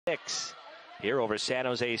6 here over San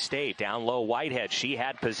Jose State. Down low, Whitehead. She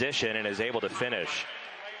had position and is able to finish.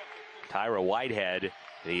 Tyra Whitehead,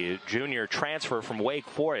 the junior transfer from Wake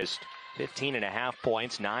Forest, 15.5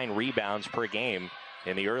 points, 9 rebounds per game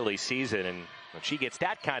in the early season. And when she gets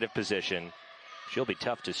that kind of position, she'll be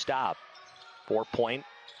tough to stop. 4-point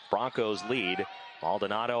Broncos lead.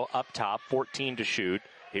 Maldonado up top, 14 to shoot.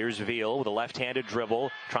 Here's Veal with a left-handed dribble,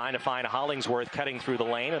 trying to find Hollingsworth cutting through the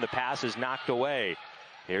lane, and the pass is knocked away.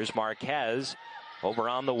 Here's Marquez over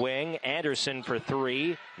on the wing. Anderson for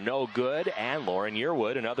 3, no good. And Lauren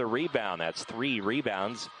Yearwood, another rebound. That's 3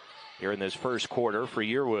 rebounds here in this first quarter for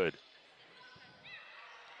Yearwood.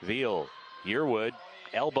 Veal, Yearwood,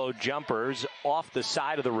 elbow jumpers off the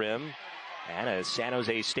side of the rim. And a San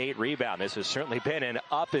Jose State rebound. This has certainly been an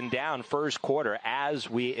up and down first quarter as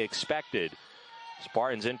we expected.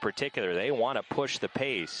 Spartans in particular, they want to push the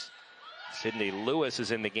pace. Sydney Lewis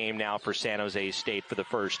is in the game now for San Jose State for the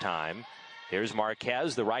first time. Here's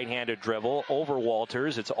Marquez, the right-handed dribble over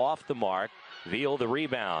Walters. It's off the mark. Veal the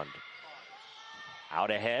rebound.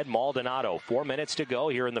 Out ahead, Maldonado. 4 minutes to go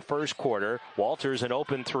here in the first quarter. Walters an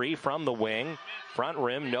open 3 from the wing. Front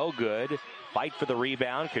rim, no good. Fight for the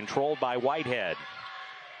rebound, controlled by Whitehead.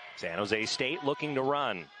 San Jose State looking to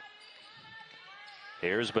run.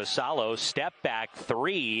 Here's Basalo, step back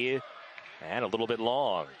 3, and a little bit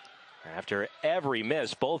long. After every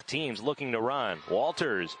miss, both teams looking to run.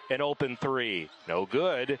 Walters, an open 3, no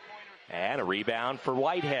good. And a rebound for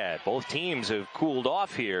Whitehead. Both teams have cooled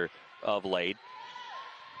off here of late.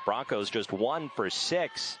 Broncos just 1 for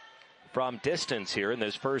 6 from distance here in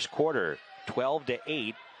this first quarter.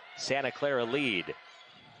 12-8, Santa Clara lead.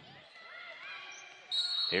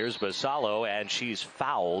 Here's Basalo, and she's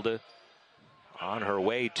fouled on her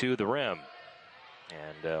way to the rim.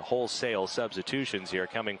 And wholesale substitutions here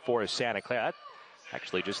coming for Santa Clara.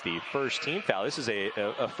 Actually just the first team foul. This is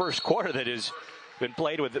a first quarter that has been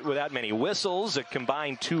played without many whistles. A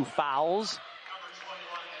combined 2 fouls.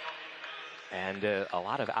 And a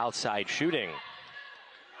lot of outside shooting.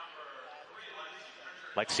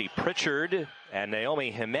 Lexi Pritchard and Naomi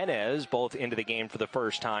Jimenez both into the game for the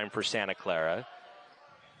first time for Santa Clara.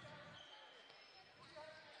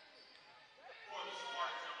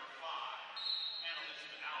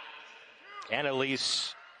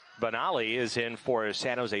 Annalise Benali is in for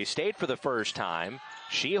San Jose State for the first time.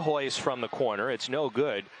 She hoists from the corner. It's no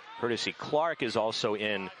good. Courtesy Clark is also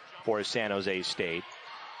in for San Jose State.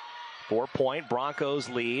 4-point Broncos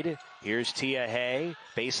lead. Here's Tia Hay.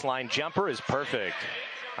 Baseline jumper is perfect.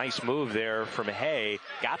 Nice move there from Hay.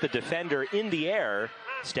 Got the defender in the air.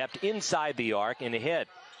 Stepped inside the arc and hit.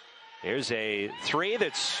 Here's a 3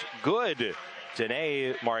 that's good.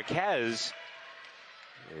 Danae Marquez,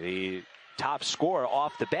 the top scorer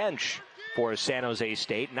off the bench for San Jose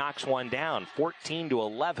State, knocks one down.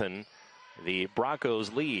 14-11, the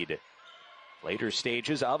Broncos lead. Later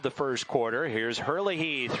stages of the first quarter. Here's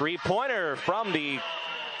Herlihy, 3-pointer from the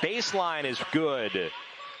baseline is good.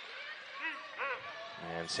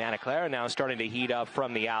 And Santa Clara now starting to heat up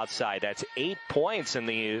from the outside. That's 8 points in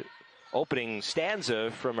the opening stanza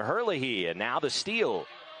from Herlihy, and now the steal.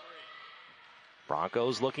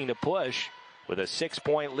 Broncos looking to push with a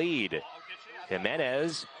 6-point lead.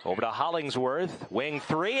 Jimenez over to Hollingsworth, wing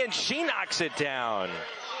 3, and she knocks it down.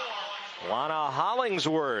 Lana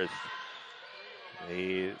Hollingsworth,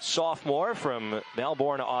 the sophomore from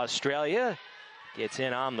Melbourne, Australia, gets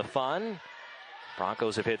in on the fun.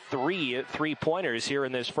 Broncos have hit 3 3-pointers here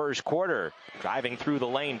in this first quarter. Driving through the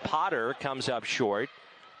lane, Potter comes up short.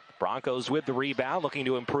 Broncos with the rebound, looking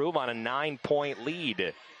to improve on a 9-point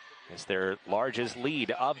lead. It's their largest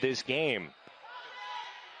lead of this game.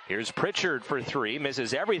 Here's Pritchard for 3,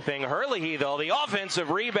 misses everything. Herlihy, though, the offensive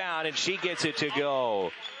rebound, and she gets it to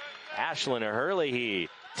go. Ashlyn Herlihy,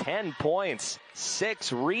 10 points,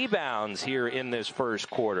 6 rebounds here in this first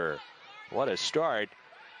quarter. What a start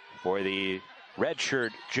for the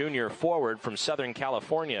redshirt junior forward from Southern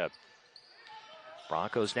California.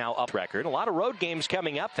 Broncos now up record. A lot of road games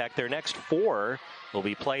coming up. In fact, their next 4 will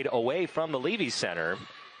be played away from the Levy Center.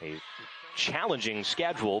 A challenging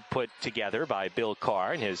schedule put together by Bill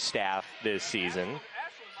Carr and his staff this season.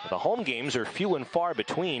 The home games are few and far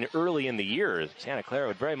between early in the year. Santa Clara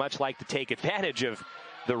would very much like to take advantage of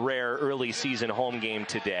the rare early season home game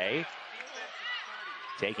today.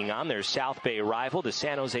 Taking on their South Bay rival, the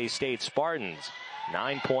San Jose State Spartans.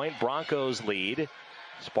 9-point Broncos lead.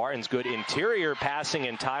 Spartans good interior passing,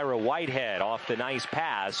 and Tyra Whitehead off the nice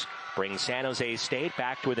pass brings San Jose State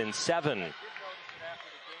back to within 7.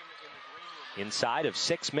 Inside of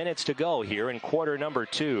 6 minutes to go here in quarter number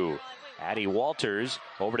 2. Addie Walters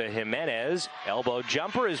over to Jimenez. Elbow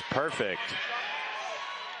jumper is perfect.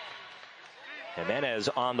 Jimenez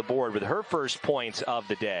on the board with her first points of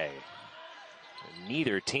the day.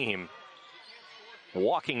 Neither team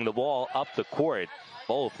walking the ball up the court.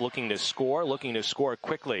 Both looking to score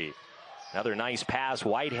quickly. Another nice pass,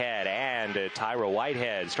 Whitehead, and Tyra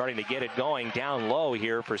Whitehead starting to get it going down low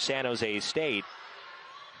here for San Jose State.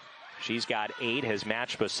 She's got 8, has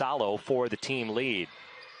matched Basalo for the team lead.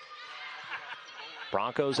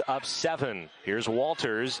 Broncos up 7. Here's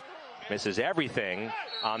Walters. Misses everything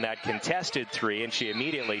on that contested 3, and she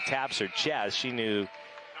immediately taps her chest. She knew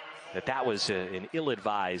that was an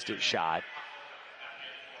ill-advised shot.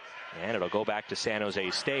 And it'll go back to San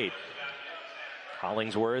Jose State.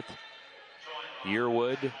 Hollingsworth,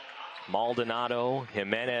 Yearwood, Maldonado,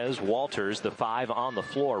 Jimenez, Walters, the 5 on the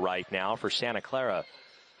floor right now for Santa Clara.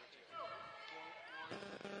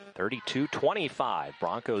 32-25,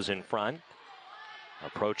 Broncos in front.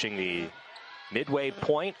 Approaching the midway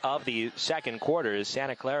point of the second quarter,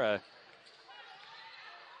 Santa Clara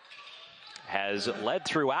has led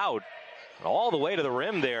throughout, all the way to the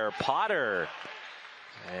rim there. Potter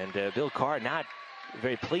and Bill Carr not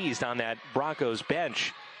very pleased on that Broncos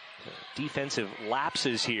bench. Defensive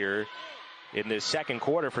lapses here in this second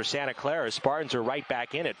quarter for Santa Clara. Spartans are right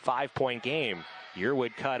back in it, 5-point game.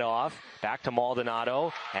 Yearwood cut off, back to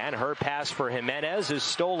Maldonado, and her pass for Jimenez is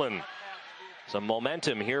stolen. Some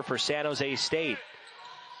momentum here for San Jose State.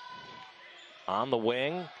 On the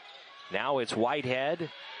wing, now it's Whitehead.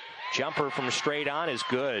 Jumper from straight on is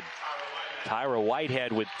good. Tyra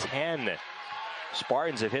Whitehead with 10.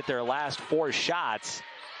 Spartans have hit their last 4 shots,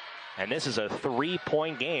 and this is a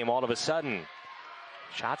 3-point game all of a sudden.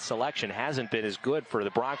 Shot selection hasn't been as good for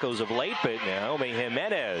the Broncos of late, but Naomi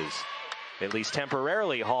Jimenez at least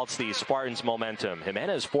temporarily halts the Spartans' momentum.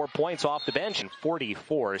 Jimenez 4 points off the bench and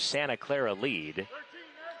 44 Santa Clara lead.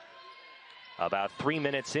 About 3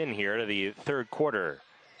 minutes in here to the third quarter.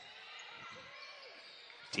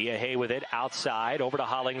 Tia Hay with it outside over to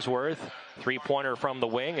Hollingsworth. 3-pointer from the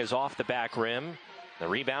wing is off the back rim. The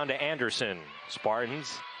rebound to Anderson.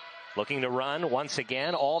 Spartans looking to run once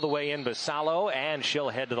again all the way in Basalo, and she'll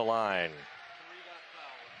head to the line.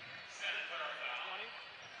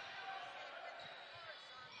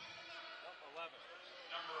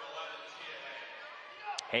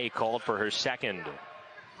 Hay called for her second.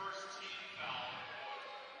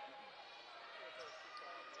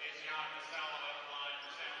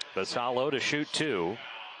 Basalo to shoot 2.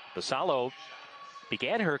 Basalo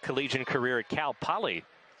began her collegiate career at Cal Poly.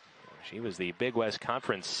 She was the Big West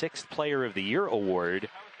Conference 6th Player of the Year award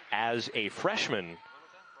as a freshman.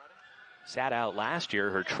 Sat out last year,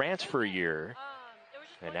 her transfer year.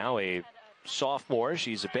 And now a sophomore.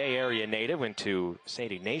 She's a Bay Area native, went to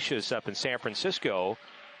St. Ignatius up in San Francisco,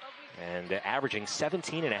 and averaging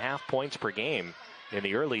 17.5 points per game in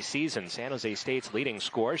the early season. San Jose State's leading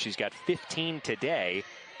scorer. She's got 15 today.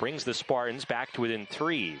 Brings the Spartans back to within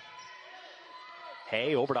 3.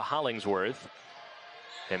 Hay over to Hollingsworth.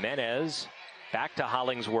 Jimenez back to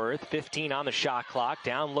Hollingsworth. 15 on the shot clock.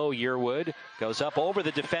 Down low, Yearwood goes up over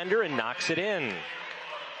the defender and knocks it in.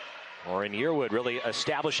 Lauren Yearwood really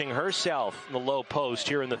establishing herself in the low post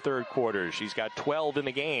here in the third quarter. She's got 12 in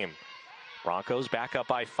the game. Broncos back up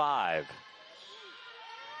by 5.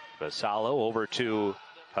 Basalo over to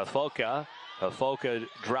Hafoka. Hafoka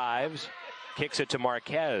drives, kicks it to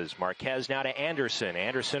Marquez. Marquez now to Anderson.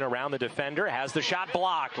 Anderson around the defender, has the shot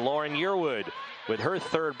blocked. Lauren Yearwood with her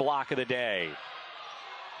 3rd block of the day.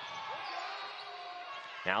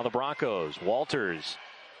 Now the Broncos. Walters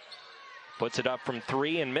puts it up from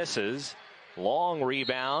 3 and misses. Long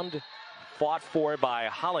rebound, fought for by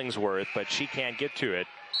Hollingsworth, but she can't get to it.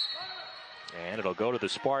 And it'll go to the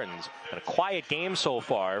Spartans. And a quiet game so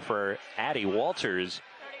far for Addie Walters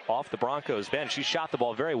off the Broncos bench. She shot the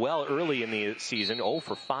ball very well early in the season. 0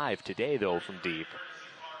 for 5 today, though, from deep.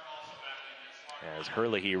 As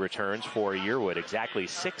Herlihy returns for Yearwood. Exactly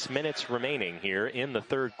 6 minutes remaining here in the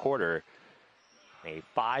third quarter. A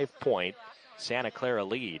 5-point Santa Clara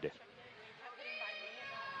lead.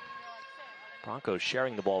 Broncos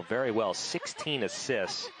sharing the ball very well. 16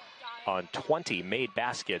 assists on 20 made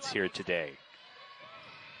baskets here today.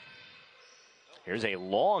 Here's a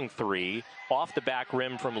long 3 off the back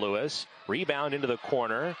rim from Lewis. Rebound into the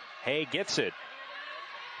corner. Hay gets it.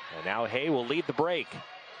 And now Hay will lead the break.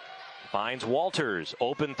 Finds Walters.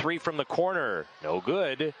 Open 3 from the corner. No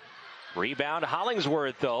good. Rebound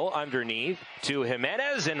Hollingsworth, though, underneath to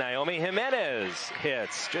Jimenez, and Naomi Jimenez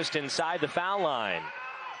hits just inside the foul line.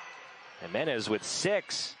 Jimenez with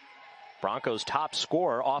 6. Broncos' top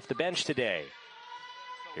scorer off the bench today.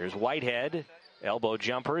 Here's Whitehead. Elbow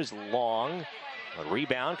jumper is long. A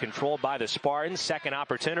rebound controlled by the Spartans. Second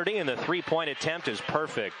opportunity, and the three-point attempt is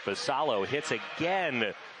perfect. Vassallo hits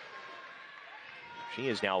again. She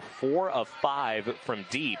is now 4 of 5 from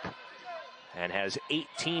deep and has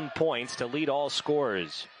 18 points to lead all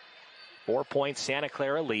scorers. 4-point Santa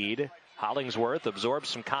Clara lead. Hollingsworth absorbs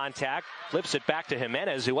some contact, flips it back to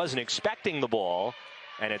Jimenez, who wasn't expecting the ball,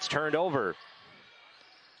 and it's turned over.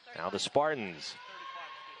 Now the Spartans.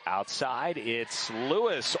 Outside, it's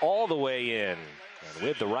Lewis all the way in. And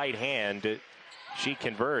with the right hand, she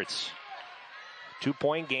converts.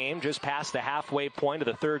 2-point game just past the halfway point of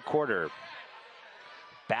the third quarter.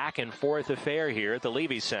 Back and forth affair here at the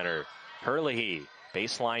Levy Center. Herlihy,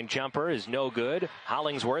 baseline jumper is no good.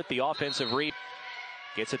 Hollingsworth, the offensive rebound.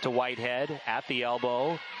 Gets it to Whitehead at the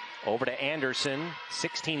elbow. Over to Anderson.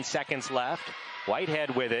 16 seconds left.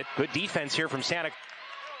 Whitehead with it. Good defense here from Santa.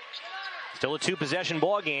 Still a 2-possession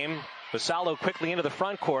ball game. Vassallo quickly into the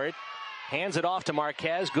front court. Hands it off to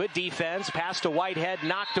Marquez. Good defense. Pass to Whitehead.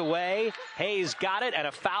 Knocked away. Hayes got it, and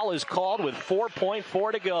a foul is called with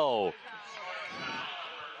 4.4 to go.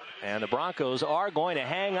 And the Broncos are going to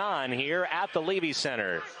hang on here at the Levy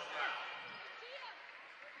Center.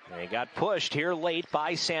 They got pushed here late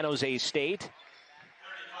by San Jose State.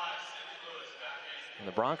 And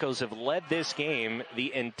the Broncos have led this game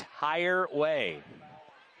the entire way.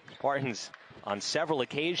 Spartans on several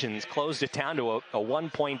occasions closed it down to a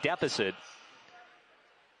 1-point deficit,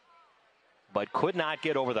 but could not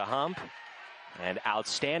get over the hump. And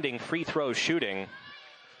outstanding free throw shooting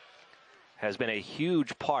has been a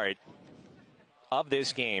huge part of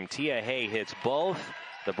this game. Tia Hay hits both.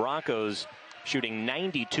 The Broncos shooting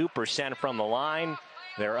 92% from the line.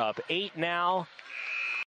 They're up 8 now.